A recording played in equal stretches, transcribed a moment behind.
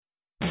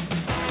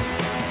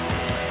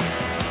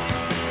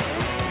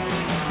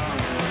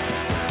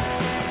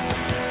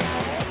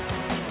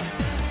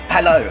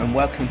Hello and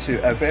welcome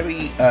to a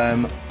very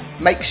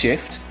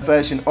makeshift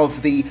version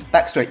of the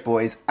Backstreet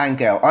Boys and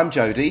Girl. I'm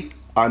Jody.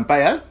 I'm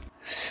Bayo.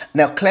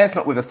 Now Claire's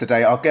not with us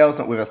today, our girl's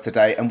not with us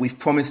today, and we've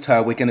promised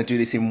her we're going to do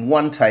this in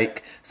one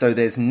take so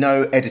there's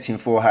no editing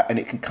for her and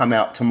it can come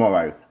out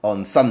tomorrow,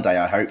 on Sunday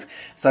I hope.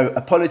 So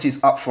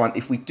apologies up front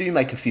if we do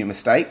make a few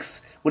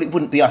mistakes. Well, it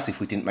wouldn't be us if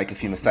we didn't make a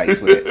few mistakes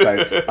with it,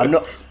 so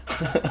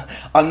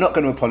I'm not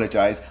going to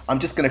apologise. I'm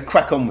just going to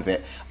crack on with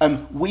it.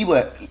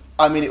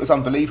 It was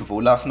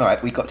unbelievable. Last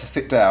night we got to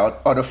sit down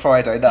on a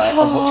Friday night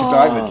and watch a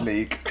Diamond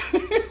League.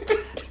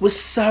 It was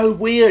so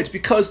weird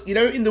because, you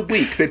know, in the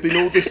week there'd been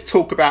all this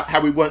talk about how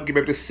we weren't going to be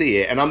able to see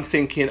it, and I'm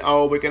thinking,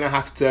 we're going to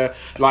have to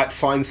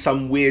find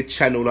some weird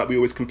channel like we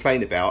always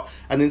complain about,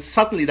 and then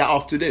suddenly that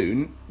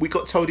afternoon we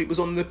got told it was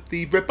on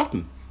the red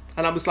button,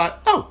 and I was like,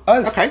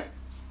 okay.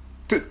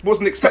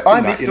 Wasn't expecting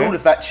that. I missed all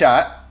of that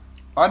chat.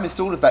 I missed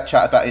all of that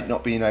chat about it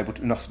not being able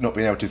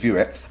to view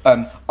it.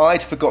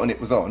 I'd forgotten it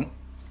was on.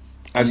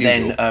 As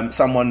usual. Then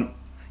someone,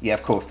 yeah,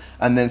 of course.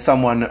 And then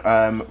someone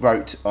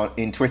wrote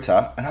in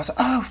Twitter, and I was like,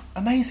 "Oh,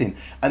 amazing!"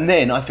 And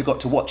then I forgot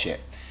to watch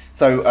it.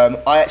 So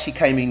I actually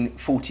came in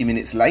 40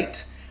 minutes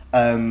late,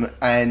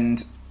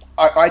 and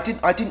I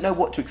didn't know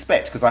what to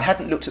expect because I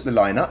hadn't looked at the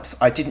lineups.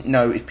 I didn't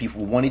know if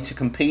people wanted to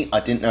compete.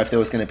 I didn't know if there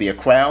was going to be a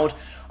crowd.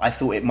 I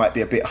thought it might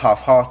be a bit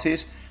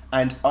half-hearted.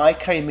 And I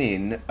came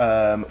in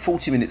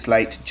 40 minutes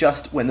late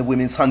just when the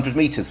women's 100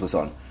 metres was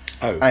on.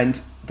 Oh.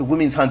 And the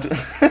women's 100...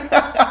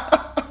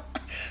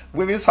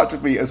 women's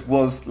 100 metres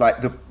was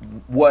like the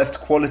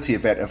worst quality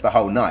event of the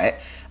whole night.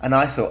 And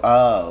I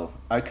thought,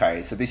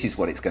 okay, so this is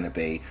what it's going to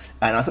be.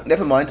 And I thought,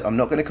 never mind, I'm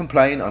not going to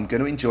complain. I'm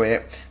going to enjoy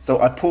it.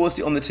 So I paused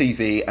it on the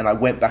TV and I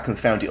went back and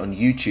found it on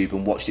YouTube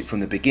and watched it from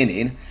the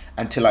beginning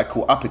until I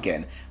caught up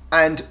again.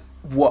 And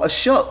what a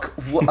shock.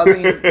 What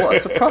a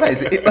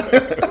surprise.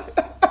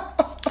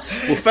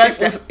 Well,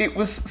 first, it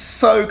was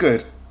so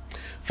good.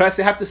 First,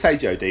 I have to say,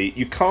 Jody,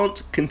 you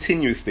can't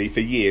continuously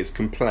for years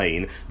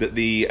complain that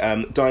the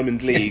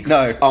Diamond Leagues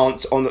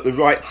aren't on at the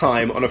right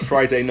time on a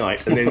Friday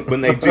night, and then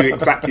when they do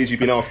exactly as you've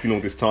been asking all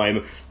this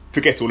time,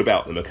 forget all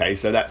about them. Okay,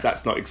 so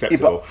that's not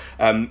acceptable.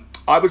 I'm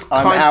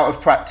out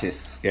of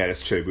practice. Yeah,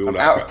 that's true. I'm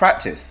out of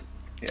practice.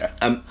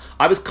 Yeah.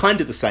 I was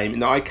kind of the same in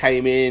that I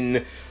came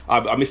in.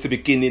 I missed the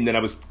beginning, then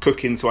I was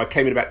cooking, so I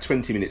came in about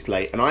 20 minutes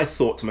late, and I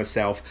thought to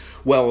myself,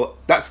 well,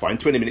 that's fine,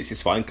 20 minutes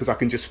is fine, because I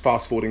can just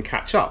fast forward and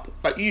catch up.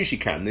 Like you usually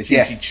can. There's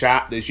usually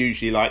chat, there's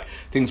usually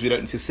things we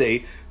don't need to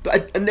see.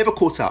 But I never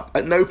caught up.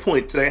 At no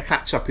point did I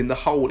catch up in the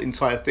whole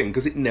entire thing,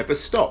 because it never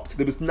stopped.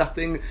 There was no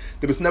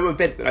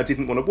event that I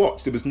didn't want to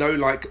watch. There was no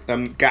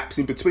gaps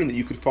in between that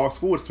you could fast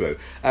forward through.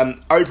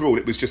 Overall,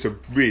 it was just a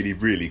really,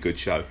 really good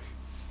show.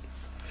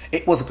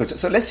 It was a good show.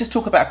 So let's just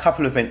talk about a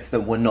couple of events that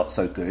were not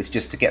so good,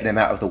 just to get them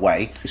out of the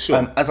way.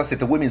 Sure. As I said,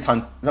 the women's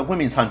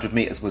 100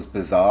 metres was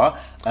bizarre,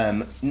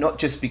 not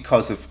just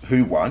because of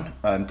who won.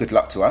 Good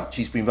luck to her.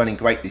 She's been running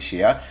great this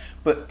year.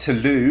 But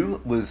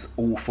Toulouse was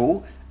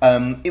awful.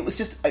 It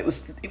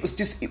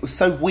was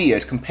so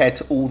weird compared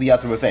to all the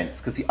other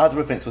events, because the other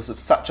events was of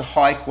such a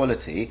high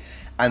quality,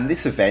 and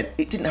this event,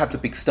 it didn't have the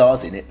big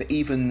stars in it, but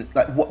even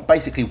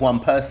basically one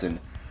person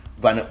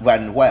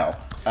ran well.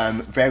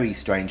 Very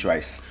strange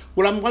race.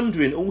 Well, I'm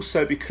wondering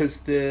also because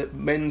the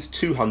men's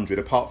 200,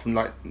 apart from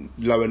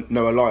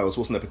Noah Lyles,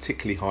 wasn't a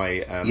particularly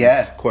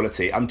high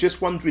quality. I'm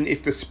just wondering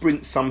if the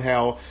sprint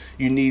somehow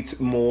you need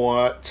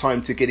more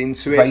time to get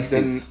into it.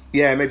 Races.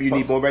 Maybe you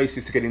need more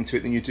races to get into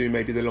it than you do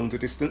maybe the longer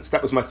distance.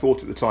 That was my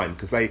thought at the time,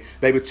 because they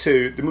were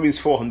the women's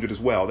 400 as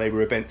well. They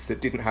were events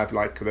that didn't have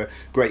the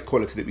great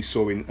quality that we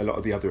saw in a lot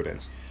of the other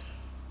events.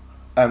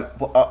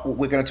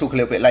 We're going to talk a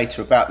little bit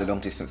later about the long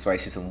distance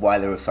races and why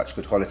they were of such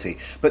good quality.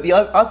 But the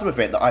other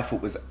event that I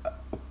thought was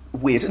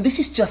weird, and this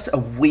is just a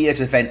weird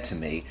event to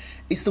me,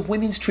 is the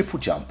women's triple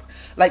jump.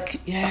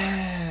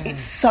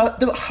 It's so,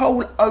 the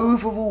whole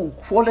overall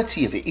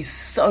quality of it is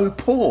so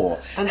poor,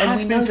 and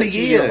has been for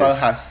years.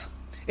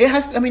 It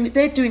has. I mean,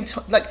 they're doing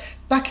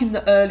back in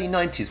the early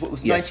 90s. What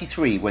was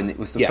 93 when it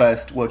was the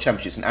first World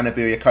Championships, and Anna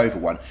Biryakova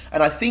won,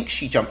 and I think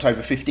she jumped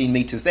over 15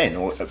 metres then,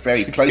 or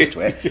very close to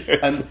it.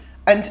 Yes.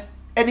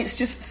 And it's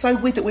just so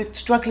weird that we're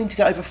struggling to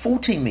get over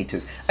 14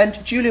 metres. And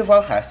Julia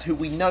Rojas, who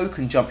we know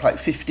can jump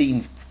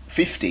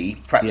 1550,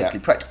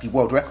 practically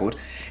world record,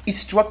 is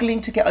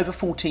struggling to get over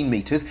 14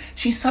 metres.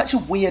 She's such a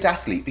weird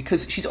athlete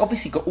because she's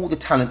obviously got all the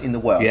talent in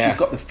the world. Yeah. She's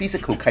got the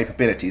physical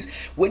capabilities.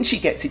 When she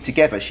gets it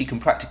together, she can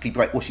practically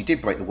she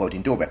did break the world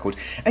indoor record.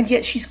 And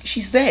yet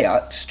she's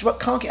there,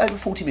 can't get over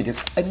 40 metres,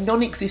 a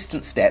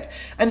non-existent step.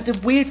 And the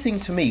weird thing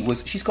to me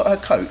was she's got her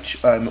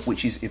coach,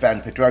 which is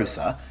Ivan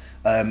Pedrosa,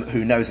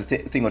 who knows a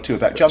thing or two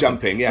about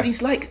jumping. Yeah.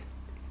 But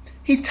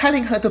he's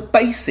telling her the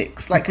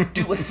basics,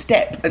 do a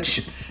step, and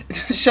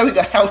showing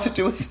her how to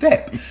do a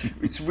step.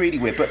 It's really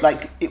weird.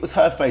 But it was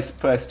her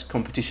first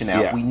competition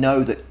out. Yeah. We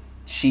know that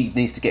she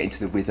needs to get into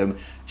the rhythm.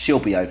 She'll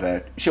be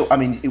over. I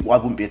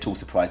wouldn't be at all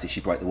surprised if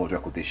she broke the world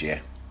record this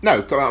year.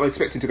 No, I'm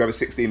expecting to go over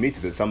 16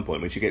 metres at some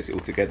point when she gets it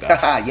all together.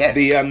 Yes.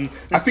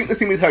 I think the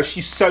thing with her,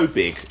 she's so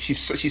big. She's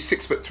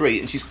 6'3",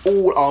 and she's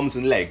all arms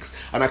and legs.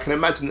 And I can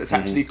imagine that's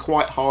actually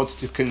quite hard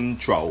to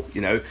control. You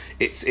know,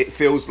 it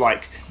feels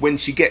like when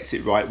she gets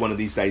it right, one of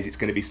these days it's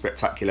going to be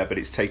spectacular. But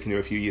it's taken her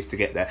a few years to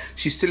get there.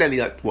 She's still only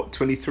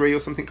 23 or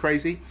something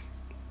crazy.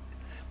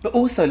 But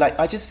also,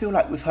 I just feel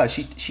like with her,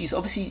 she's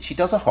obviously, she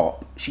does a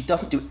hop. She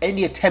doesn't do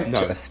any attempt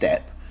at a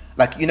step.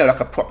 Like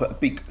a proper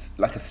big,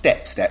 like a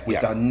step with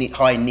the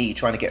high knee,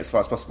 trying to get as far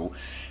as possible.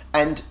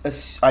 And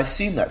I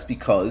assume that's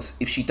because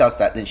if she does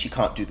that, then she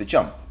can't do the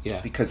jump.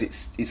 Yeah. Because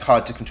it's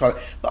hard to control it.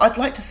 But I'd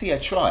like to see her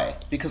try,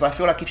 because I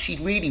feel like if she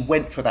really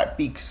went for that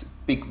big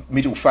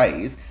middle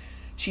phase,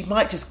 she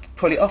might just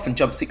pull it off and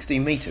jump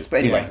 16 metres. But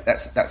anyway,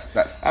 that's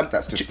just...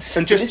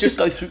 And just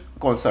go through...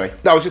 Go on, sorry.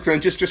 No, I was just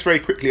going just very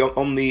quickly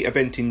on the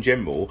event in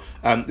general.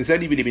 There's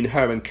only really been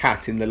her and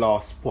Kat in the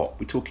last,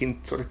 we're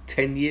talking sort of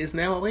 10 years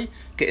now, are we?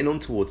 Getting on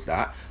towards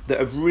that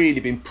have really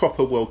been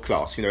proper world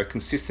class,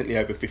 consistently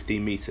over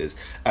 15 metres.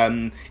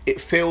 It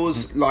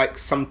feels like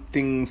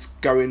something's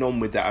going on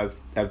with that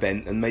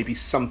event, and maybe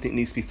something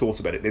needs to be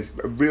thought about it. There's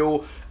a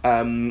real...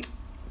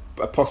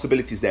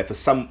 possibilities there for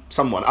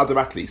someone, other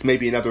athletes,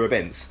 maybe in other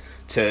events,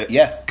 to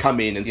come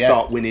in and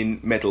start winning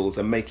medals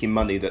and making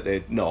money that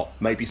they're not.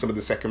 Maybe some of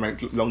the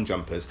second-ranked long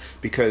jumpers,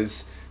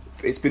 because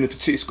it's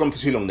gone for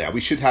too long now.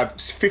 We should have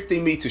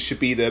 15 metres should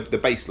be the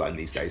baseline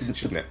these days,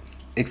 shouldn't it?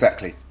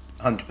 Exactly.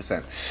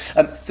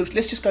 100%. So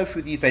let's just go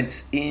through the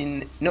events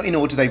not in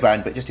order they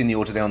ran, but just in the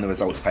order they're on the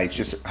results page.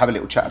 Just have a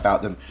little chat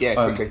about them. Yeah,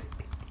 quickly.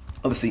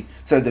 Obviously,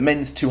 so the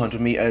men's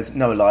 200 metres,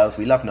 Noah Lyles,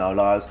 we love Noah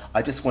Lyles.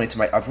 I just wanted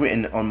to I've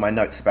written on my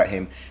notes about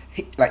him,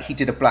 he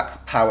did a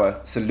black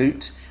power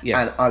salute.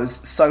 Yes. And I was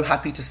so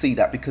happy to see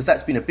that, because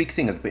that's been a big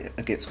thing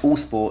against all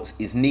sports,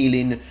 is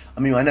kneeling. I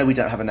mean, I know we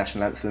don't have a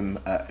national anthem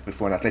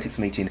before an athletics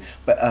meeting,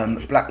 but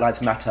Black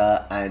Lives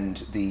Matter and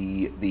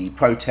the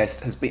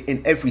protest has been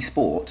in every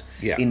sport,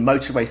 in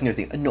motor racing and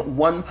everything, and not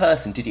one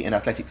person did it in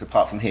athletics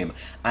apart from him.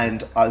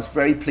 And I was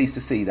very pleased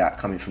to see that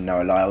coming from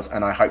Noah Lyles,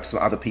 and I hope some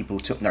other people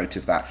took note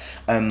of that.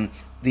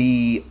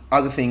 The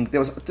other thing, there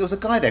was a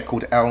guy there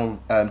called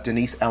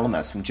Denise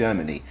Elmas from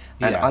Germany,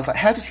 and I was like,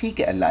 how did he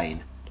get a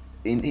lane?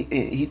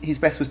 His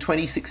best was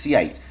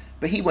 20:68,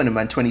 but he went and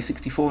ran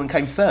 20:64 and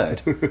came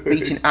third,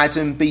 beating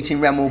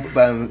Ramil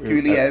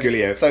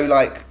Guliev. So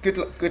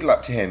good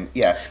luck to him.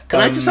 Yeah. Can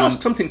I just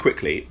ask something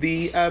quickly?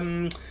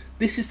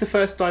 This is the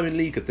first Diamond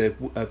League of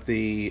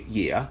the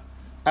year.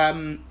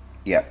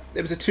 Yeah,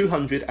 there was a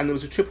 200 and there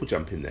was a triple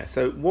jump in there.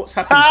 So what's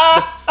happened?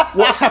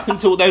 What's happened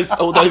to all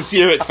those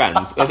Zurich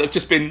fans? They've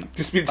just been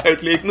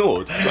totally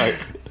ignored.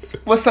 So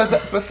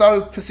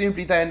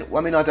presumably then.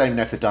 I mean, I don't even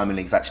know if the Diamond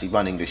League's actually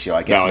running this year.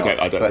 I guess no, not.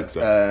 I don't think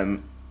so.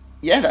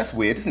 That's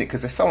weird, isn't it?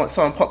 Because they're so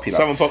unpopular.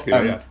 So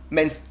unpopular.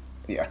 Men's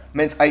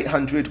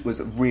 800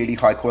 was really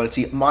high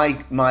quality.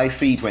 My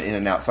feed went in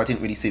and out, so I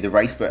didn't really see the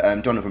race. But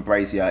Donovan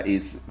Brazier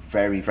is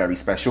very, very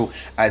special,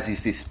 as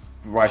is this.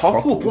 Bryce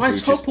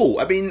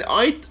Hoppel. I mean,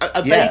 I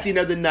vaguely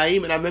know the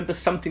name, and I remember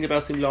something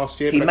about him last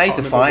year. He made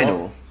the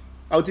final.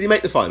 Oh, did he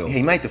make the final?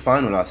 He made the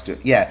final last year,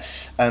 yeah.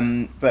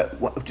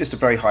 Just a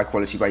very high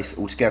quality race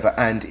altogether,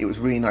 and it was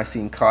really nice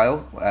seeing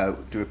Kyle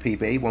do a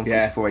PB,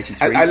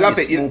 1:44.83. I love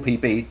it. Small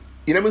PB.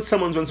 You know when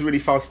someone runs a really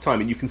fast time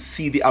and you can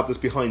see the others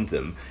behind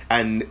them,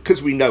 and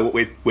because we know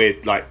what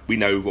we're like, we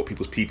know what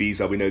people's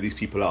PBs are, we know these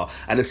people are,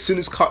 and as soon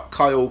as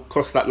Kyle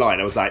crossed that line,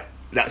 I was like,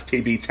 that's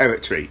PB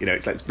territory.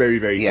 It's very,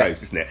 very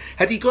close, isn't it?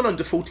 Had he gone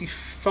under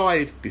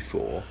 45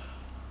 before?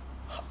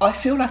 I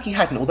feel like he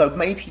hadn't, although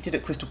maybe he did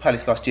at Crystal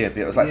Palace last year, but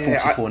it was like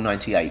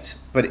 44.98.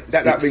 But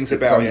that rings a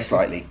bell, only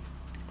slightly.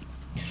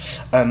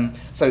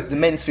 So the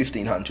men's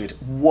 1500,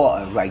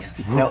 what a race!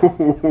 Now,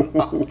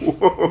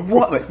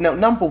 what a race! Now,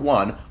 number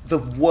one, the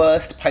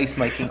worst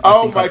pacemaking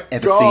I've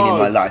ever seen in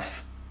my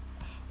life.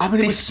 I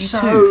mean, 52 it was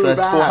so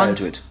first bad.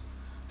 400.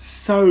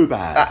 So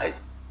bad.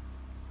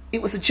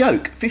 It was a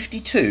joke.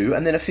 52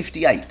 and then a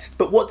 58.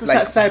 But what does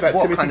that say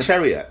about Timothy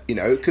Chariot?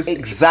 Because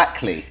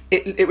exactly,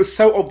 it was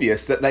so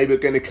obvious that they were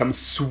going to come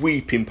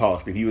sweeping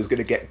past him. He was going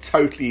to get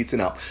totally eaten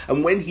up.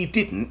 And when he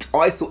didn't,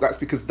 I thought that's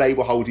because they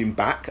were holding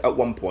back at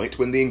one point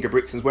when the Inga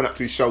Britsons went up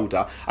to his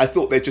shoulder. I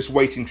thought they're just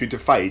waiting for him to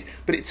fade.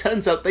 But it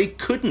turns out they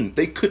couldn't.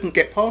 They couldn't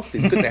get past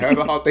him, could they?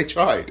 However hard they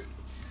tried.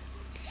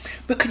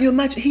 But can you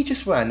imagine? He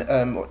just ran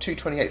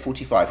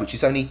 2:28.45, which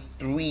is only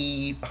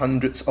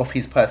 300ths off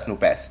his personal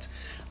best.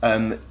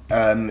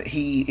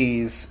 He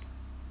is,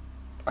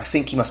 I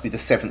think he must be the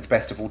 7th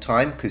best of all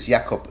time, because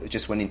Jakob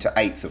just went into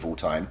 8th of all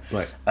time.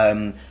 Right.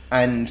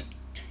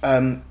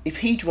 If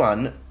he'd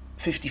run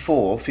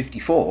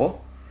 54,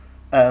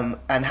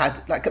 and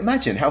had,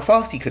 imagine how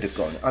fast he could have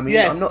gone. I mean,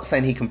 I'm not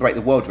saying he can break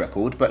the world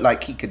record,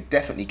 but he could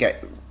definitely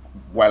get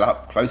well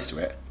up close to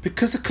it.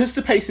 Because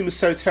the pacing was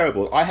so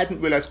terrible, I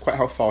hadn't realised quite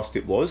how fast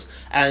it was.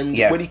 And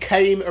when he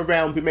came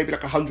around with maybe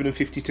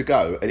 150 to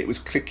go, and it was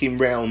clicking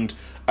round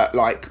at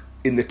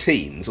in the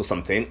teens or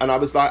something, and I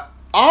was like,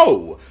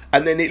 oh,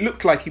 and then it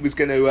looked like he was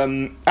going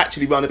to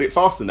actually run a bit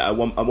faster than that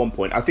at one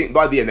point. I think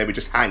by the end they were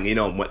just hanging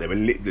on. They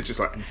were just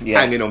like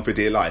hanging on for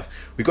dear life.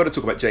 We've got to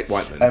talk about Jake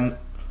Whiteman.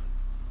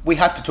 We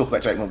have to talk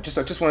about Jake Whiteman.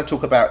 I just want to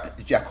talk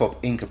about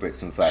Jakob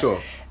Ingebrigtsen first.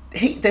 Sure.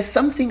 There's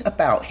something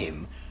about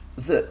him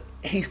that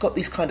he's got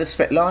this kind of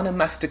Svetlana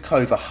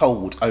Mastakova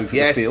hold over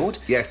the field.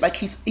 Yes. Like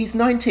he's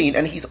 19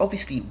 and he's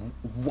obviously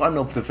one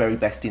of the very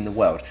best in the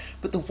world.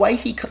 But the way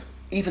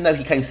even though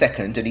he came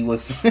second and he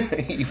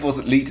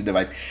wasn't leading the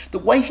race, the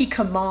way he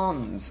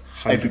commands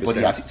 100%.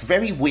 Everybody else, it's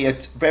very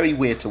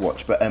weird to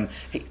watch, but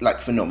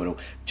phenomenal.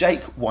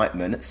 Jake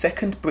Whiteman,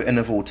 second Briton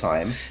of all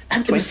time,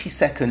 and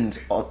 22nd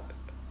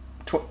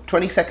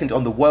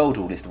on the world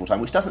list of all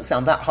time, which doesn't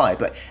sound that high,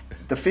 but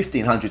the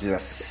 1500 is a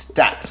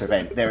stacked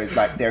event. There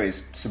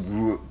is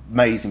some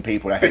amazing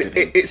people ahead of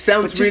him. It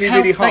sounds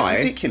really high.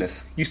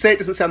 Ridiculous. You say it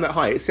doesn't sound that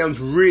high. It sounds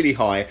really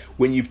high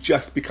when you've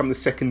just become the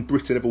second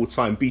Briton of all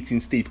time,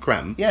 beating Steve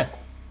Cram. Yeah.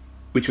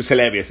 Which was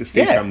hilarious as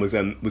Steve Cram was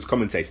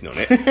commentating on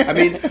it. I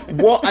mean,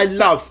 what I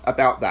love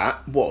about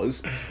that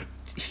was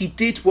he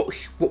did what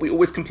we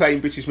always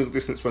complain British middle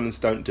distance runners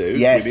don't do.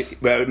 Yes.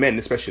 Men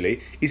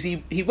especially, is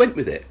he went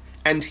with it.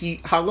 And he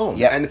hung on.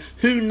 Yeah. And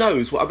who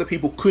knows what other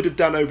people could have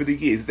done over the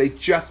years. They've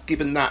just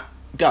given that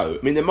go.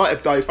 I mean, they might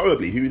have died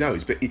horribly. Who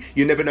knows? But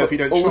you never know if you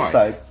don't try.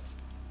 Also,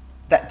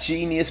 that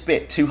genius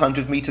bit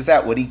 200 metres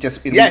out when he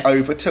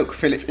overtook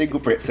Philip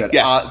Ingebrigtsen.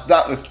 Yeah.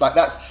 That was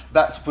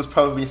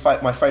probably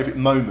my favourite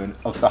moment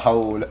of the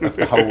whole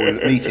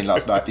meeting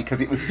last night,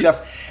 because it was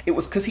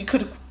because he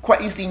could have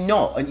quite easily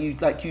not, and you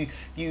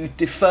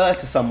defer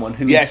to someone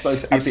who is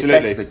supposed to be a bit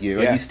better than you,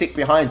 and you stick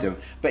behind them.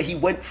 But he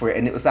went for it,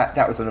 and it was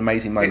that was an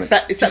amazing moment.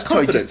 It's that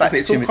confidence, isn't it?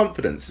 It's all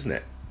confidence, isn't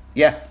it?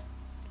 Yeah.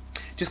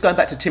 Just going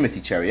back to Timothy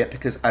Chariot,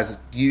 because as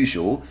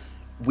usual,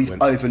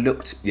 we've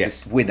overlooked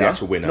this winner, the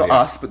actual winner, not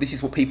us, but this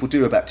is what people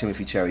do about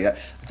Timothy Chariot.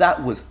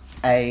 That was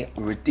a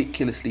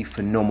ridiculously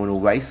phenomenal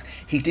race.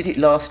 He did it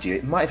last year.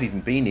 It might have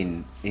even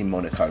been in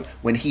Monaco,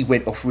 when he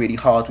went off really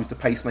hard with the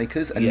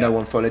pacemakers and no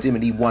one followed him,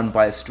 and he won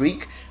by a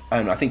streak.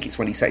 And I think it's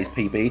when he set his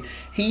PB.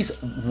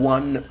 He's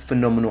one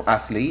phenomenal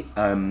athlete,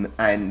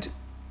 and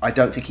I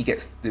don't think he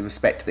gets the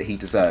respect that he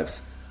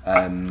deserves.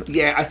 I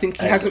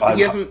think he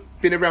hasn't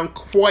been around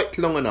quite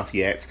long enough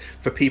yet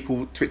for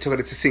people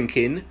to sink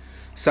in.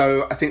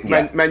 So I think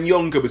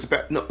Manyonga was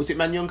about. Was it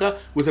Manyonga?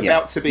 Was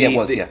about to be.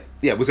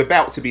 Was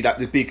about to be like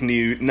the big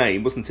new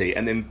name, wasn't he?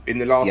 And then in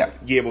the last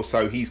year or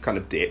so, he's kind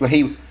of dipped. Well,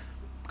 he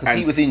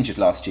was injured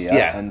last year,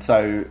 and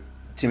so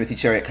Timothy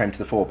Chariot came to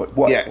the fore. But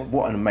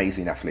what an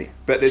amazing athlete!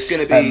 But there's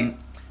going to be.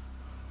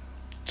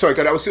 Sorry,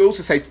 God. I was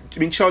also say. I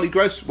mean, Charlie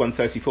Gross won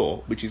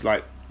 34, which is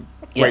like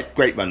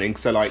great running.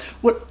 So like.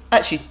 Well,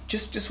 actually,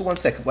 just for 1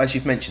 second, as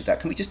you've mentioned that,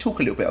 can we just talk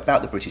a little bit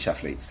about the British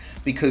athletes?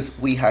 Because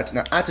we had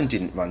Adam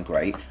didn't run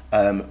great,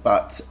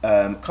 but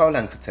Carl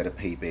Langford set a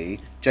PB,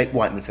 Jake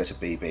Whiteman set a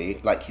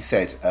PB. Like you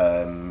said,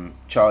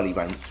 Charlie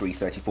ran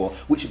 3:34,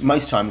 which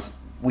most times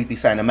we'd be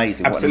saying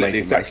amazing. Absolutely, what an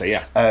amazing exactly,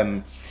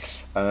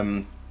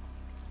 race.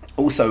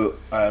 Also,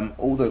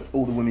 all the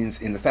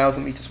women's in the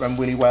 1,000 metres ran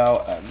really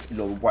well.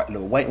 Laura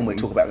Waitman, we'll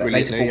talk about that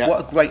later. But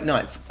what a great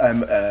night!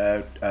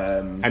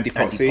 Andy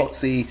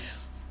Potsy.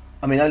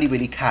 I mean, only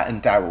really Kat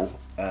and Daryl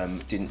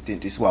didn't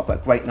do so well,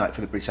 but a great night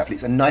for the British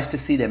athletes, and nice to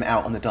see them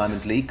out on the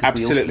Diamond League.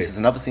 Absolutely, this is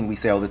another thing we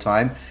say all the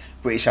time.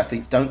 British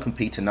athletes don't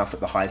compete enough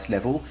at the highest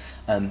level.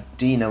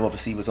 Dino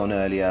obviously was on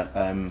earlier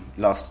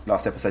last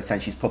episode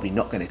saying she's probably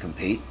not going to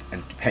compete,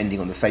 and depending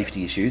on the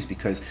safety issues,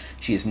 because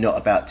she is not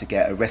about to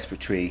get a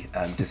respiratory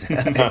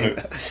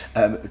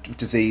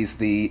disease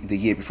the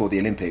year before the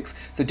Olympics.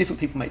 So different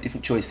people make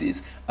different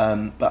choices,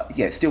 but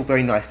yeah, it's still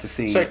very nice to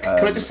see. So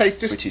can I just say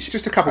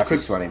just a couple,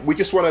 because we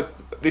just want to.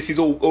 This is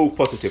all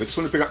positive. I just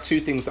want to bring up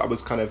two things that I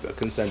was kind of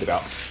concerned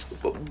about.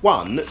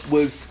 One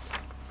was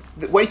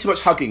way too much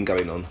hugging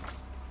going on.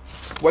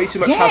 Way too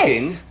much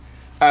hugging.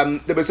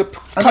 There was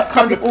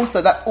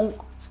also that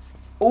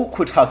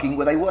awkward hugging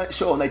where they weren't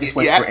sure and they just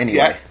went for it anyway.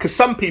 Yeah, because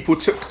some people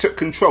took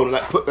control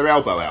and put their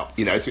elbow out,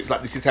 so it's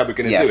like, this is how we're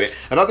going to do it.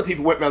 And other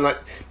people went around like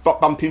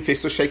bumping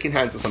fists or shaking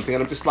hands or something.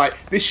 And I'm just like,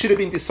 this should have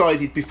been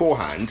decided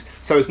beforehand,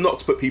 so as not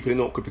to put people in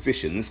awkward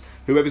positions.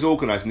 Whoever's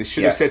organising this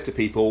should have said to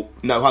people,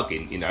 no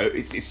hugging.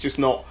 It's just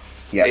not.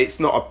 Yeah. It's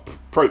not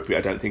appropriate,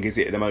 I don't think, is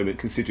it, at the moment,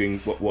 considering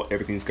what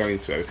everything's going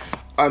through.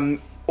 Sorry,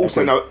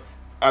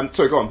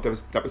 go on.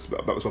 That was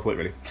my point,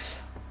 really.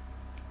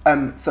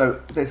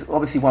 So there's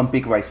obviously one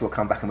big race we'll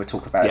come back and we'll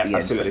talk about at the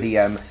absolutely.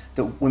 end.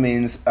 But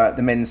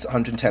the men's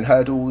 110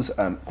 hurdles,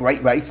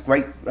 great race,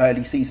 great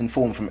early season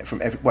form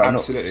from every. Well,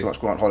 absolutely. Not so much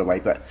Grant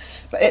Holloway, but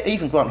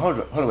even Grant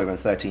Holloway ran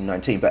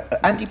 13:19. But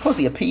Andy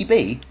Posse, a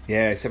PB.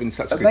 Yeah, it's having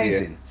such a good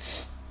amazing.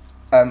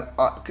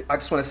 I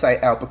just want to say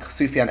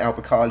Soufiane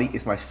Al-Bakkali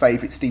is my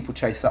favourite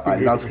steeplechaser. I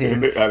love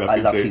him. I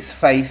love his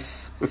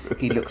face.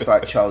 He looks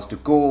like Charles de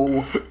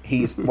Gaulle.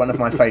 He's one of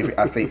my favourite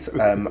athletes.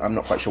 I'm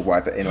not quite sure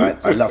why, but anyway,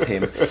 I love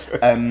him.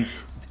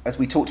 As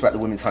we talked about, the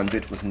women's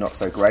 100 was not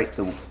so great.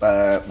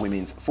 The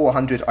women's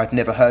 400, I'd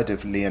never heard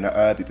of Leona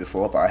Irby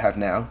before, but I have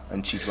now,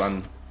 and she'd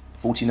run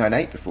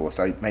 49.8 before,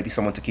 so maybe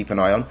someone to keep an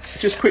eye on.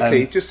 Just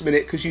quickly, just a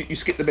minute, because you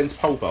skipped the men's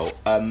pole vault,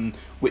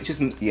 which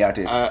isn't I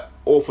did.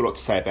 Awful lot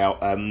to say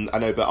about. I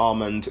know, but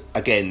Armand,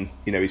 again,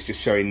 is just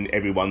showing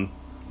everyone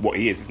what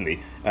he is, isn't he?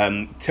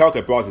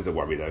 Thiago Braz is a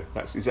worry, though.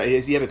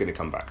 Is he ever going to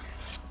come back?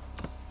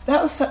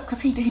 That was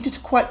because he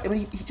did quite. I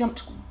mean, he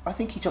jumped. I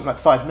think he jumped like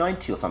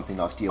 590 or something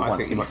last year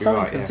once. But he's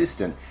so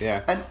inconsistent.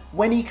 Yeah. And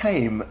when he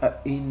came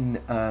in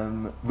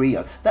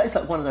Rio, that is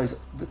like one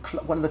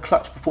of the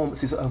clutch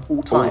performances of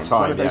all time.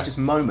 One of those just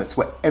moments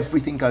where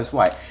everything goes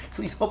right.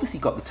 So he's obviously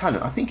got the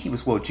talent. I think he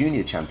was world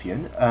junior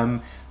champion.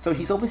 So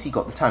he's obviously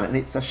got the talent, and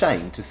it's a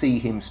shame to see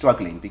him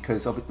struggling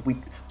because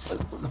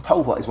the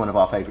pole vault is one of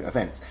our favourite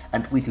events,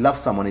 and we'd love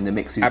someone in the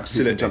mix who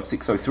can jump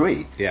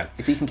 6:03. Yeah.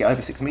 If he can get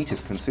over 6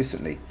 metres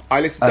consistently. I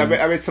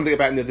read something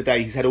about him the other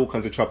day. He's had all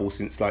kinds of trouble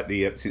since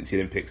the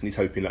Olympics, and he's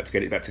hoping to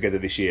get it back together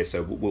this year.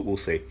 So we'll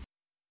see.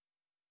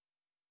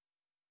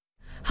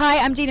 Hi,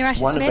 I'm Dina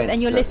Asher-Smith,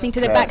 and you're listening to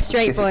the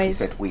Backstraight Boys.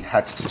 Said we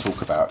had to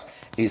talk about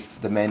is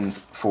the men's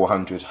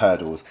 400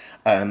 hurdles.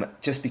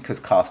 Just because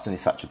Karsten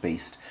is such a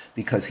beast,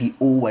 because he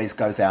always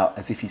goes out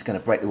as if he's going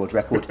to break the world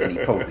record, and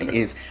he probably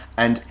is.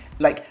 And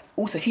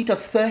also, he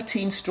does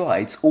 13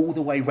 strides all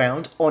the way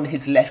round on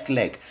his left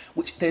leg,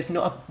 which there's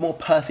not a more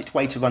perfect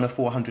way to run a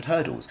 400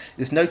 hurdles.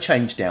 There's no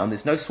change down,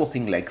 there's no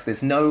swapping legs,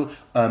 there's no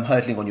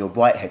hurdling on your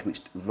right leg,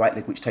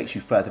 which takes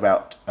you further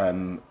out,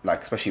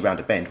 especially around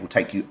a bend, will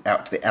take you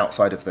out to the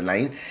outside of the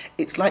lane.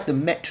 It's like the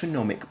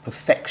metronomic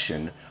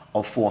perfection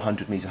of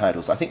 400 metre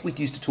hurdles. I think we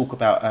used to talk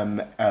about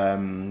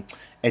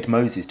Ed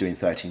Moses doing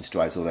 13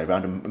 strides all the way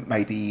around, and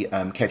maybe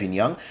Kevin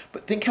Young.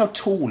 But think how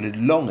tall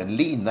and long and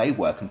lean they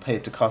were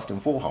compared to Karsten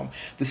Vorholm.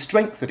 The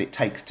strength that it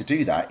takes to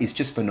do that is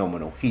just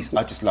phenomenal.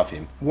 I just love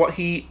him. When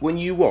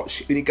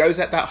he goes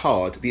at that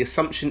hard, the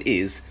assumption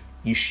is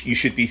you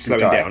should be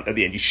slowing down at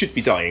the end. You should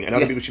be dying, and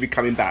other people should be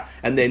coming back,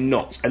 and they're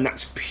not. And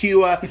that's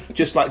pure,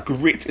 just like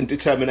grit and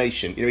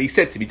determination. He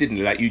said to me, didn't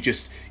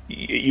he?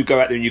 You go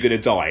out there and you're going to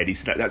die, and he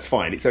said that's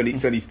fine. It's only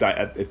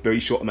a very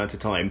short amount of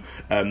time,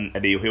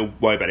 and he'll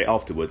worry about it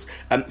afterwards.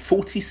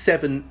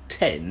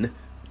 47:10,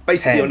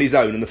 basically on his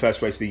own in the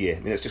first race of the year. I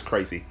mean, that's just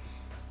crazy.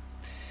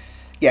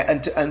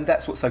 Yeah, and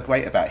that's what's so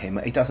great about him.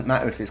 It doesn't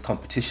matter if there's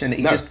competition.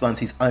 He just runs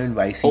his own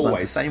race. He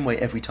runs the same way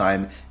every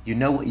time. You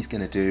know what he's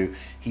going to do.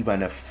 He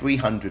ran a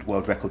 300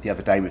 world record the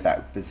other day with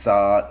that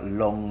bizarre,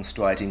 long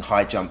striding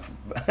high jump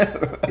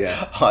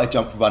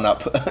run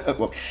up.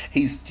 Well,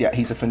 he's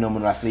a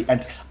phenomenal athlete,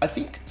 and I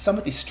think some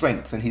of his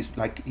strength and his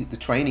the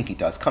training he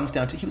does comes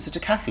down to he was a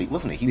decathlete,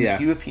 wasn't he? He was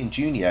European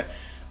junior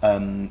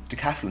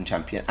decathlon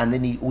champion, and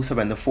then he also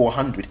ran the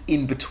 400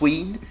 in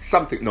between.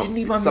 Didn't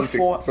he run something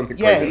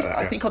crazy like that,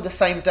 I think on the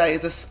same day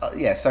as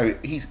so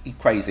he's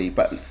crazy,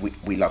 but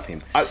we love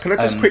him. Can I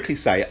just quickly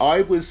say,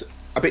 I was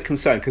a bit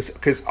concerned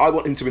because I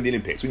want him to win the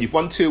Olympics. When you've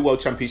won 2 world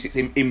championships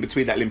in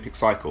between that Olympic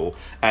cycle,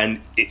 and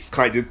it's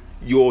kind of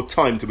your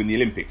time to win the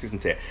Olympics,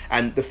 isn't it?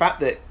 And the fact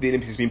that the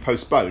Olympics has been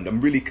postponed,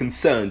 I'm really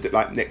concerned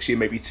that next year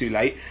may be too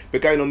late. But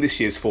going on this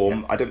year's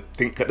form, I don't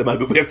think at the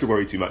moment we have to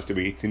worry too much, do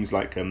we? It seems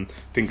like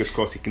fingers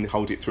crossed he can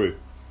hold it through.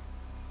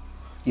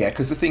 Yeah,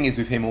 because the thing is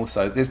with him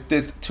also,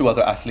 there's 2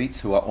 other athletes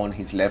who are on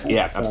his level,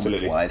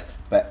 performance-wise,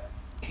 but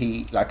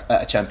he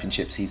at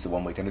championships, he's the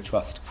one we're going to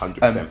trust.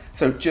 100%.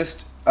 So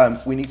just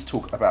we need to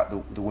talk about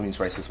the women's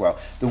race as well.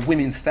 The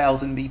women's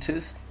 1,000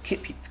 metres,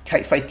 Faith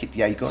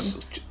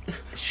Kipyegon.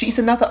 She's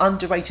another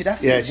underrated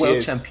athlete,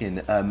 world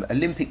champion,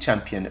 Olympic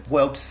champion,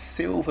 world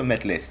silver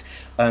medalist,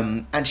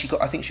 and I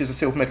think she was a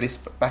silver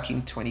medalist back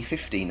in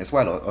 2015 as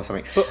well, or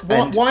something. But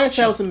why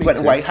 1,000 metres? Went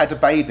away, had a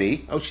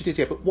baby. Oh, she did,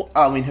 yeah. But what?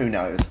 I mean, who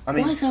knows? I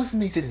mean, why 1,000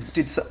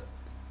 metres?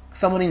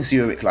 Someone in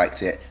Zurich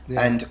liked it,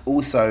 and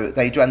also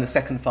they ran the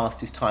second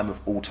fastest time of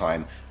all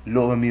time.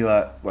 Laura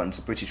Muir runs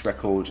a British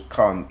record.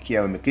 Kiera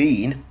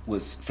McGean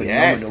was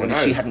phenomenal, and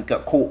if she hadn't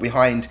got caught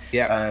behind,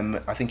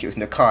 I think it was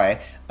Nakai,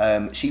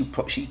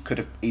 she could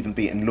have even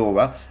beaten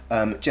Laura.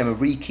 Gemma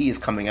Reekie is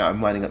coming out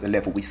and running at the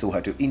level we saw her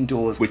do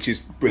indoors, which is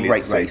brilliant.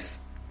 Great race,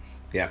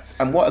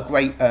 and what a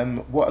great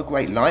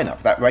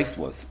lineup that race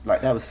was.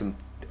 There was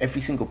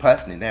every single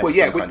person in there was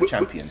some kind of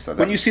champion. So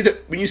when you see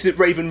that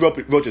Raven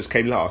Rogers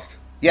came last.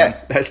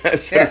 Yeah, that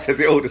says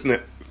it all, doesn't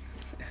it?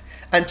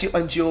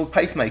 And your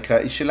pacemaker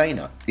is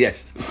Shalana.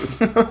 Yes.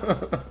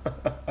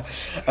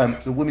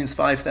 The women's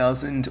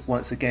 5,000,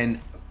 once again,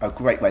 a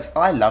great race.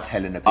 I love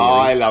Helena Beery.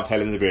 I love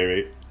Helena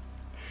Beery.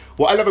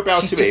 What I love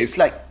about her is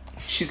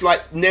she's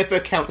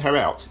never count her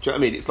out. Do you know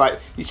what I mean?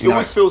 It's she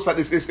always feels like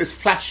there's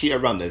flashier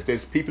runners.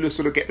 There's people who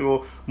sort of get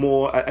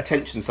more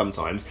attention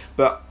sometimes.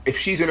 But if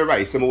she's in a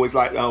race, I'm always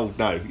like, oh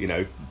no,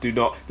 do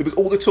not. There was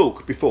all the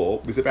talk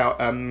before was about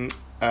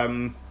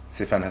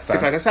Sifan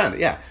Hassan,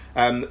 yeah.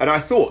 And I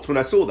thought, when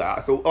I saw that,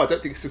 I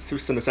don't think it's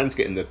Sifan Hassan's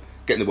getting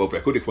the world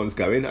record if one's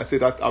going. I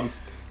said, I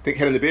think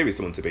Helena Beery is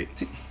the one to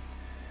beat.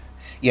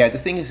 Yeah, the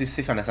thing is with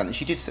Sifan Hassan,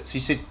 she did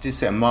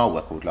set a mile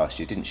record last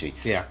year, didn't she?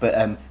 Yeah.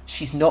 But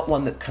she's not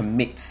one that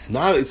commits to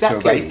a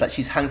race.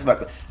 She hangs back.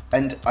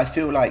 And I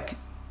feel like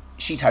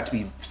she'd had to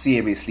be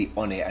seriously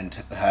on it and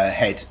her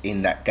head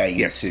in that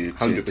game to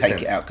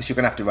take it out, because you're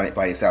going to have to run it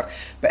by yourself.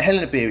 But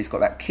Helena Beery's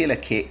got that killer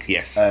kick.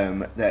 Yes.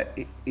 That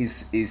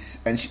is,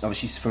 and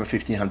she's from a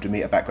 1500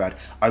 metre background.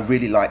 I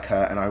really like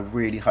her, and I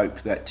really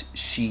hope that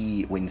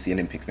she wins the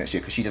Olympics next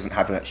year, because she doesn't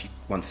have she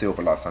won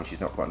silver last time.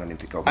 She's not got an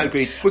Olympic gold medal. I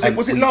agreed. Was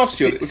it last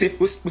year?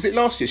 Was it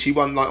last year she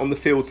won like on the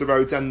fields, the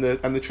roads, and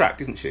the track,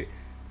 didn't she?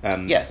 She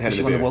won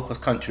the World Cross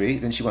Country.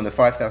 Then she won the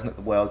 5,000 at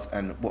the Worlds,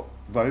 and what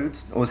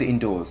roads? Or was it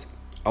indoors?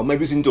 Oh, maybe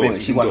it was indoors.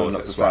 Anyway, she won on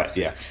lots of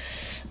surfaces.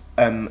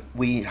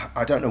 Yeah.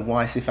 I don't know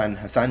why Sifan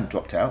Hassan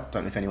dropped out.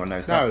 Don't know if anyone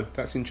knows that. No,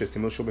 that's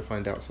interesting. We'll surely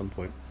find out at some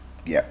point.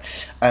 Yeah.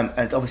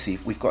 And obviously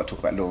we've got to talk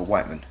about Laura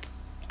Whiteman.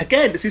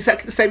 Again, it's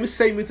exactly the same with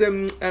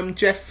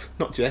Jake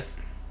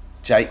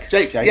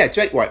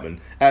Whiteman.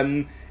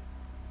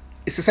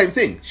 It's the same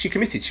thing. She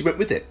committed. She went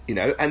with it,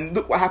 and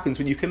look what happens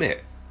when you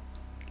commit.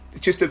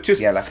 It's just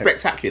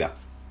spectacular.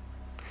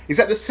 Is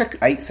that the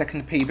second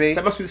 8-second PB?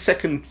 That must be the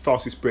second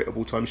fastest Brit of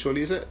all time,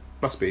 surely, is it?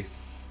 Must be.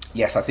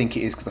 Yes, I think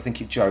it is, because I think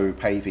it's Jo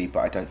Pavey, but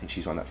I don't think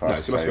she's run that fast. No,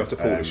 so it must be after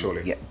Paula,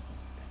 surely.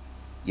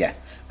 Yeah.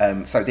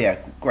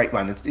 Great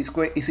run. It's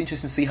great. It's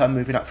interesting to see her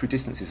moving up through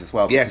distances as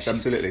well. Yes,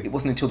 absolutely. It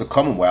wasn't until the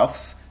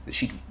Commonwealths that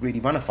she'd really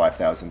run a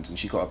 5,000, and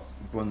she got a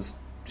bronze.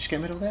 Did she get a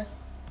medal there?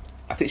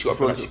 I think she got a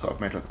bronze. She got a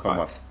medal at the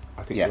Commonwealths.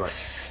 I think you're right.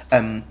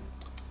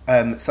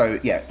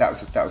 That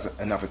was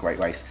another great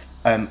race.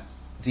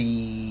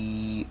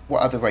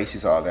 What other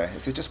races are there?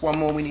 Is there just one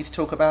more we need to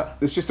talk about?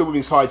 There's just the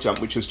women's high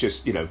jump, which was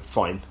just,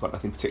 fine. Got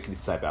nothing particularly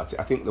to say about it.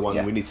 I think the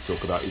one we need to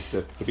talk about is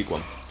the big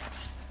one.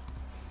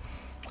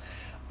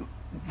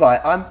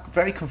 Right, I'm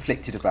very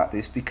conflicted about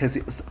this, because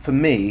for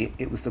me,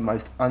 it was the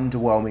most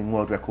underwhelming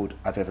world record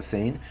I've ever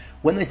seen.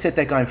 When they said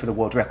they're going for the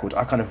world record,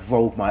 I kind of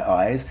rolled my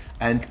eyes,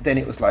 and then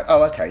it was like,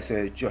 oh, okay,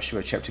 so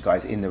Joshua Cheptegei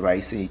is in the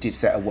race, and he did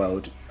set a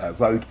world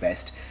road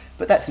best.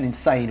 But that's an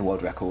insane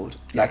world record.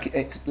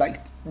 It's like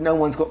no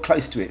one's got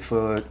close to it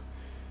for.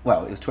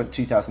 Well, it was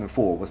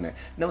 2004, wasn't it?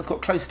 No one's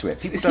got close to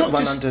it. People don't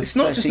run under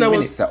 13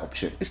 minutes that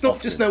option. It's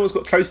not just no one's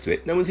got close to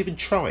it. No one's even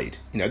tried.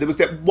 There was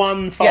that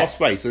one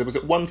fast race. So there was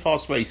that one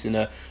fast race in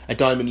a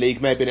Diamond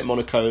League, may have been at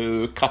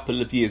Monaco a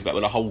couple of years back,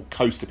 when a whole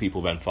coast of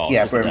people ran fast.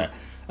 Yeah, wasn't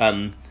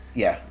there?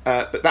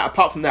 But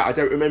apart from that, I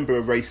don't remember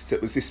a race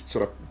that was this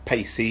sort of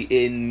pacey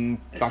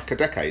in like a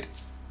decade.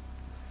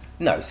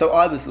 No, so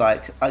I was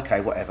like, okay,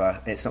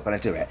 whatever, it's not going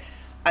to do it.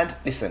 And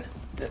listen,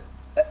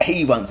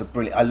 he runs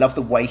I love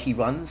the way he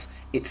runs.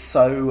 It's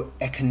so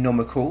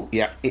economical.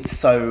 Yeah. It's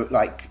so,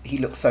 he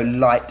looks so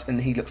light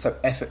and he looks so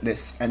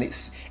effortless, and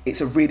it's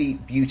a really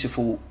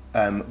beautiful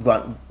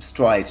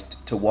stride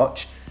to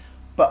watch.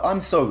 But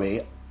I'm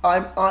sorry,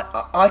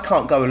 I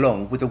can't go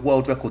along with a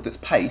world record that's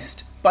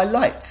paced by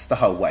lights the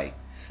whole way.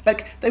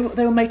 They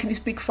were making this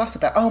big fuss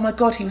about, oh my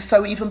God, he was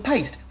so even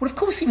paced. Well, of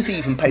course he was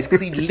even paced,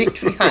 because he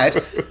literally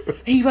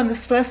he ran the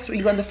first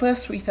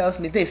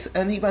 3,000 in this,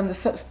 and he ran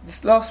the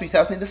last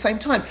 3,000 in the same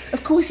time.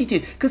 Of course he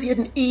did, because he had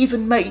an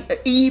even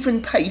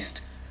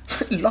paced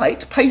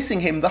light pacing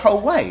him the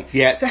whole way.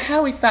 Yeah. So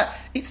how is that?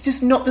 It's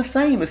just not the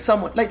same as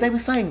someone, they were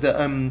saying that,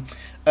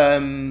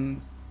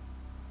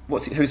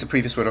 who's the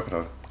previous world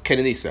record?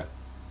 Kenenisa.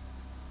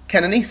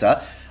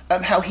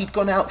 How he'd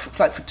gone out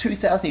for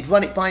 2,000, he'd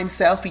run it by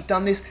himself, he'd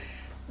done this.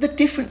 The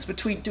difference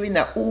between doing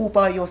that all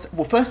by yourself,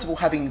 well, first of all,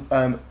 having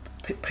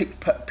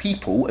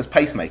people as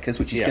pacemakers,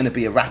 which is going to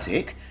be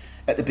erratic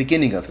at the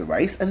beginning of the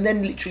race, and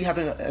then literally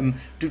having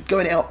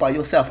going out by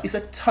yourself is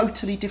a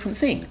totally different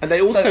thing. And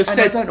they also said,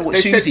 I don't know what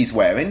shoes he's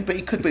wearing, but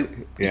he could be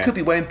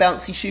wearing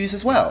bouncy shoes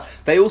as well.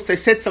 They also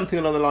said something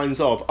along the lines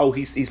of,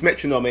 he's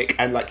metronomic,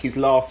 and his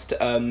last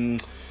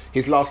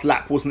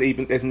lap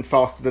isn't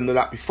faster than the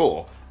lap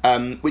before.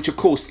 Which of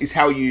course is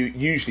how you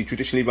usually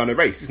traditionally run a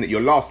race, isn't it?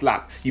 Your last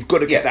lap, you've got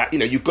to get that.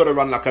 You've got to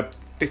run like a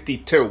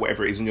 52 or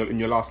whatever it is in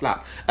your last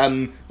lap.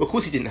 Of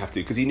course he didn't have to,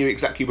 because he knew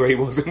exactly where he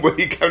was and where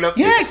he'd going up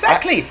to. Yeah,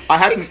 exactly. I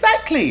hadn't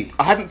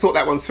thought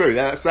that one through.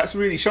 That's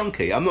really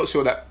shonky. I'm not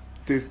sure that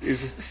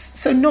is.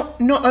 So not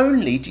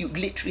only do you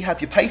literally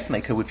have your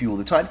pacemaker with you all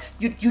the time,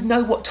 you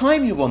know what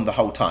time you're on the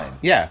whole time.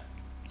 Yeah.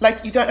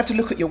 You don't have to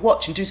look at your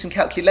watch and do some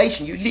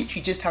calculation. You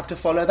literally just have to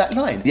follow that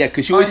line. Yeah,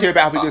 because you always hear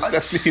about how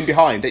they're slipping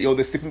behind,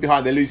 they're slipping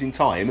behind, they're losing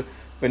time,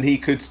 when he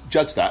could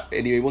judge that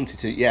any way he wanted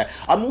to. Yeah.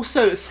 I'm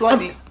also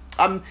slightly...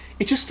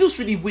 it just feels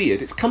really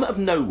weird. It's come out of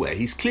nowhere.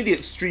 He's clearly an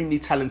extremely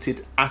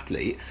talented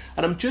athlete,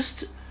 and I'm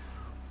just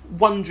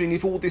wondering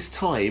if all this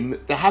time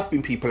there have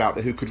been people out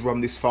there who could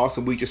run this fast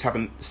and we just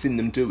haven't seen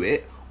them do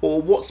it,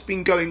 or what's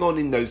been going on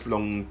in those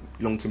long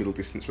to middle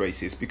distance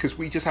races, because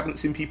we just haven't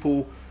seen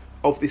people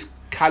of this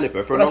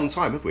calibre for a long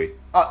time, have we?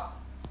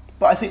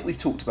 But I think we've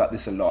talked about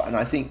this a lot, and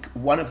I think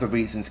one of the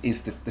reasons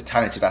is that the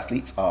talented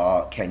athletes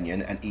are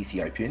Kenyan and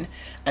Ethiopian,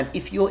 and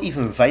if you're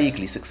even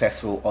vaguely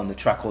successful on the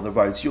track or the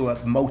roads, you're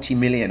a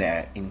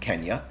multi-millionaire in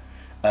Kenya,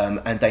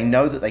 and they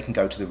know that they can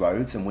go to the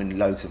roads and win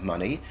loads of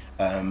money.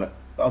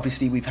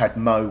 Obviously, we've had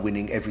Mo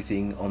winning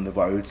everything on the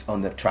roads,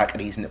 on the track,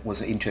 and he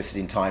wasn't interested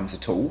in times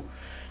at all.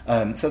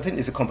 So I think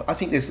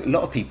there's a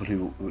lot of people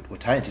who were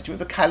talented. Do you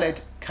remember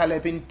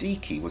Caleb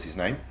Ndiki was his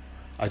name?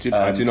 I do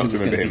not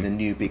remember him. Be the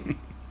new big.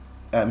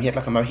 He had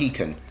like a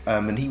Mohican,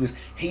 and he was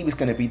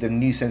going to be the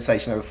new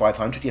sensation over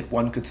 500. He had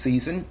one good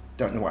season.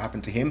 Don't know what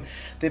happened to him.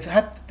 There's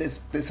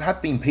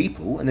been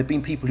people, and there've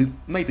been people who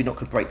maybe not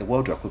could break the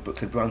world record, but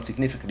could run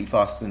significantly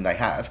faster than they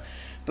have.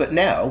 But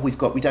now we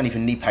don't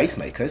even need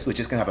pacemakers. We're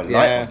just going to have a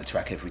light on the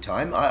track every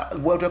time.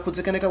 World records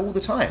are going to go all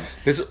the time.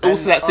 There's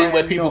also that thing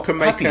where people can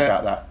make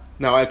about that.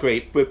 No, I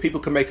agree. But people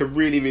can make a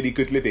really, really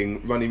good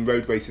living running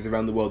road races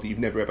around the world that you've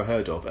never ever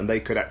heard of, and they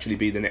could actually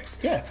be the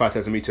next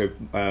 5,000 metre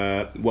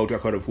world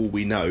record of all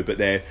we know. But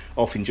they're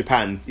off in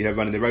Japan,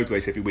 running the road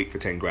race every week for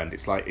 10 grand.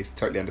 It's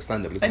totally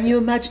understandable. Isn't and it? You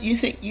imagine, you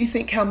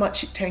think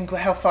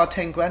how far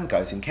 10 grand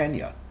goes in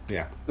Kenya?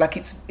 Yeah, like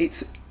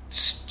it's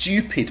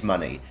stupid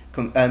money.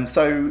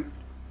 So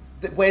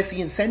where's the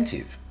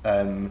incentive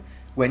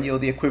when you're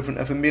the equivalent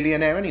of a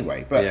millionaire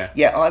anyway? But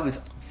I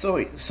was.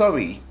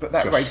 Sorry, but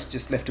that race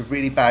just left a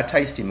really bad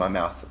taste in my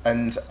mouth.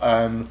 And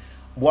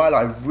while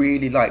I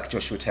really like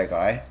Joshua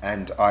Cheptegei,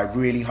 and I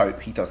really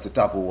hope he does the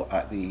double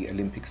at the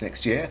Olympics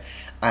next year,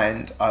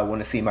 and I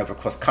want to see him over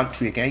cross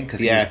country again because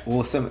he was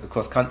awesome at the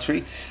cross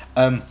country.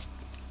 And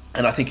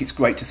I think it's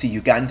great to see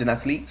Ugandan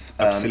athletes.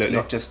 Absolutely. It's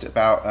not just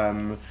about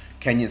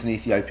Kenyans and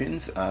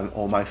Ethiopians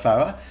or Mo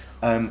Farah.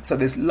 So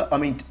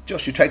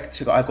Joshua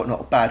Cheptegei, I've got not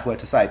a bad word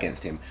to say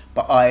against him,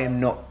 but I am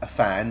not a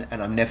fan,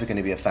 and I'm never going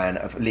to be a fan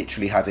of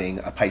literally having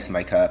a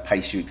pacemaker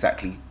pace you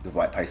exactly the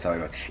right pace.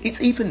 It's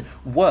even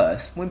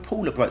worse when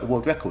Paula broke the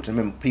world record. I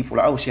remember people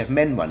were like, she had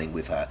men running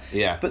with her.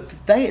 Yeah.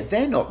 But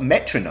they're not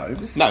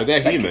metronomes. No,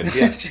 they're human.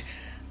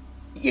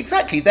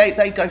 Exactly,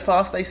 they go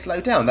fast, they slow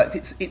down.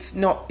 It's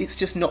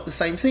just not the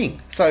same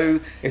thing. So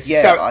it's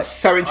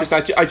so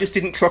interesting. I just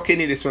didn't clock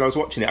any of this when I was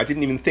watching it. I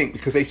didn't even think,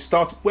 because they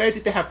started. Where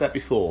did they have that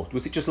before?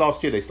 Was it just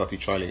last year they started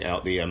trialing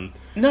out the?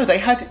 No, they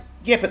had.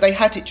 Yeah, but they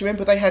had it. Do you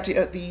remember they had it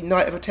at the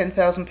night of a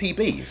 10,000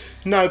 PBs?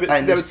 No, but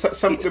there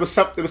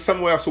was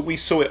somewhere else. We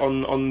saw it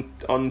on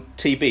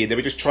TV. They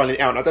were just trying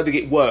it out. And I don't think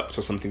it worked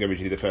or something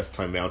originally the first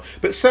time round.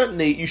 But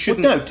certainly you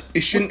shouldn't. Well, no,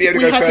 it shouldn't be able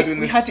to go further.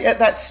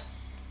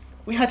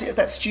 We had it at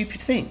that stupid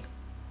thing,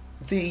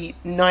 the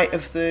night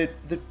of the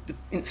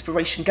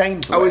Inspiration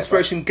Games.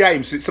 Inspiration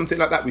Games. It's something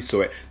like that. We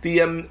saw it.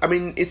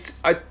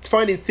 I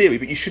find in theory,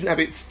 but you shouldn't have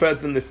it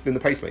further than the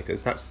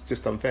pacemakers. That's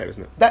just unfair,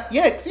 isn't it?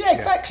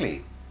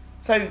 Exactly.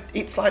 So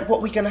it's like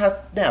what we're going to have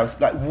now is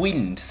like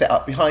wind set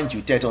up behind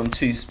you, dead on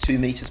 2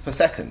 meters per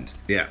second.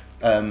 Yeah.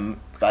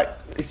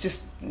 It's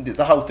just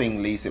the whole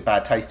thing leaves a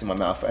bad taste in my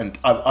mouth, and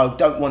I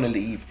don't want to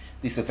leave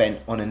this event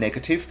on a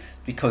negative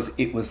because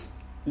it was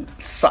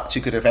such a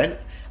good event.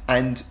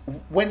 And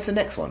when's the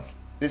next one?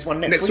 There's one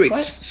next week,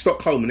 right?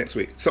 Stockholm next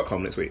week.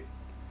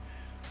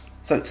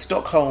 So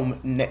Stockholm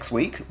next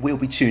week. We'll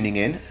be tuning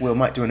in. We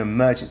might do an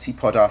emergency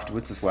pod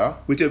afterwards as well.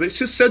 We do, but it's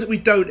just so that we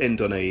don't end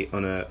on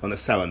a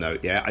sour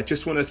note. Yeah, I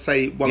just want to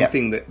say one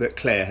thing that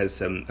Claire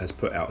has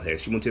put out here.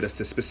 She wanted us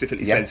to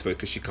specifically censor her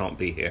because she can't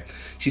be here.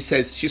 She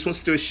says she just wants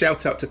to do a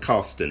shout out to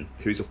Karsten,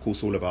 who's of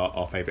course all of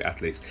our favourite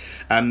athletes,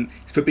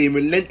 for being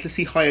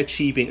relentlessly high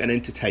achieving and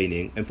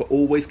entertaining, and for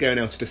always going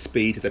out at a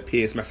speed that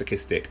appears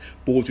masochistic,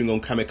 bordering on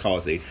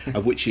kamikaze,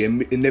 of which he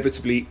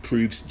inevitably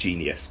proves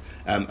genius.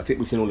 I think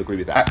we can all agree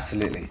with that.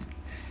 Absolutely.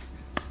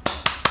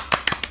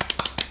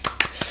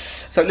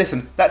 So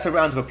listen, that's a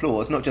round of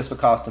applause, not just for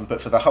Karsten, but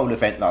for the whole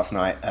event last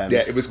night.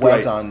 It was well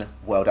great. Done,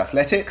 World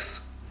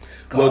Athletics.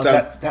 God, well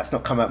done. That's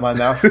not come out my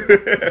mouth.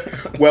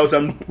 Well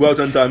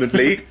done, Diamond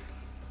League.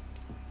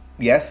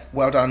 Yes,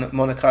 well done,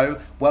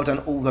 Monaco. Well done,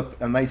 all the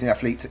amazing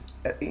athletes,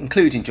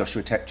 including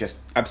Joshua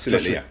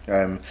Cheptegei.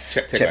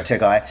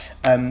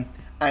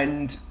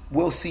 And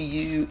we'll see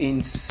you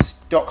in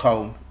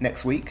Stockholm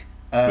next week.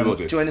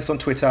 Join us on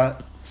Twitter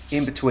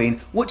in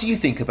between. What do you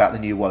think about the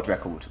new world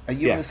record? Are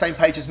you on the same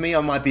page as me, or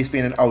am I just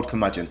being an old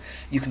curmudgeon?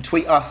 You can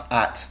tweet us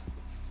at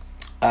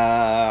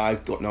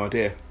I've got no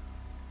idea.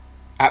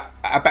 At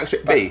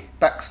Backstraight B.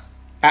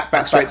 At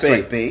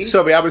Backstraight B.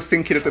 Sorry, I was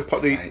thinking of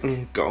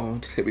oh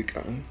God, here we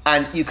go.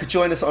 And you could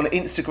join us on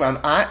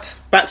Instagram at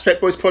Backstraight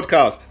Boys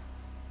Podcast.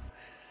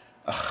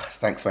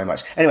 Thanks very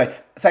much. Anyway,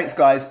 thanks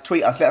guys.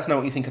 Tweet us, let us know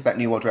what you think of that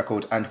new world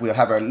record, and we'll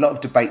have a lot of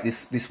debate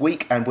this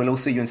week, and we'll all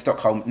see you in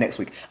Stockholm next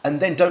week.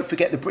 And then don't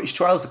forget the British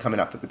trials are coming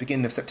up at the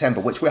beginning of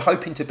September, which we're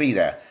hoping to be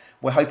there.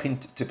 We're hoping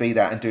to be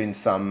there and doing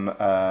some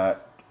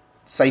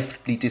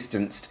safely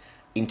distanced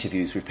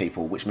interviews with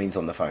people, which means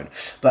on the phone.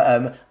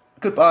 But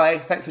goodbye.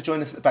 Thanks for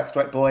joining us at the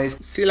Backstraight Boys.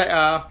 See you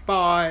later.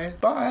 Bye.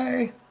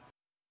 Bye.